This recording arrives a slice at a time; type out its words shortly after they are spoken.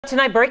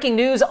Tonight, breaking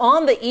news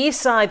on the east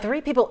side.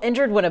 3 people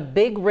injured when a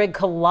big rig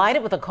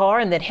collided with a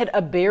car and then hit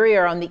a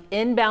barrier on the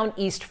inbound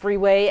East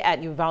Freeway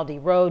at Uvalde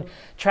Road.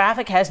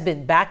 Traffic has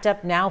been backed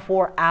up now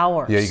for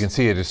hours. Yeah, you can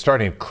see it is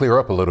starting to clear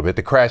up a little bit.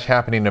 The crash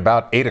happening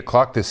about 8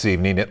 o'clock this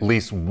evening. At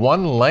least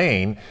one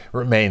lane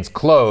remains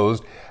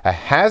closed. A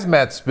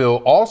hazmat spill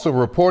also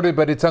reported,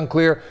 but it's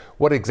unclear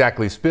what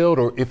exactly spilled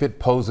or if it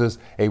poses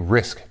a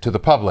risk to the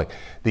public.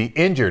 The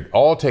injured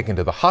all taken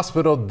to the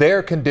hospital.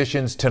 Their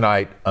conditions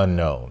tonight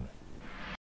unknown.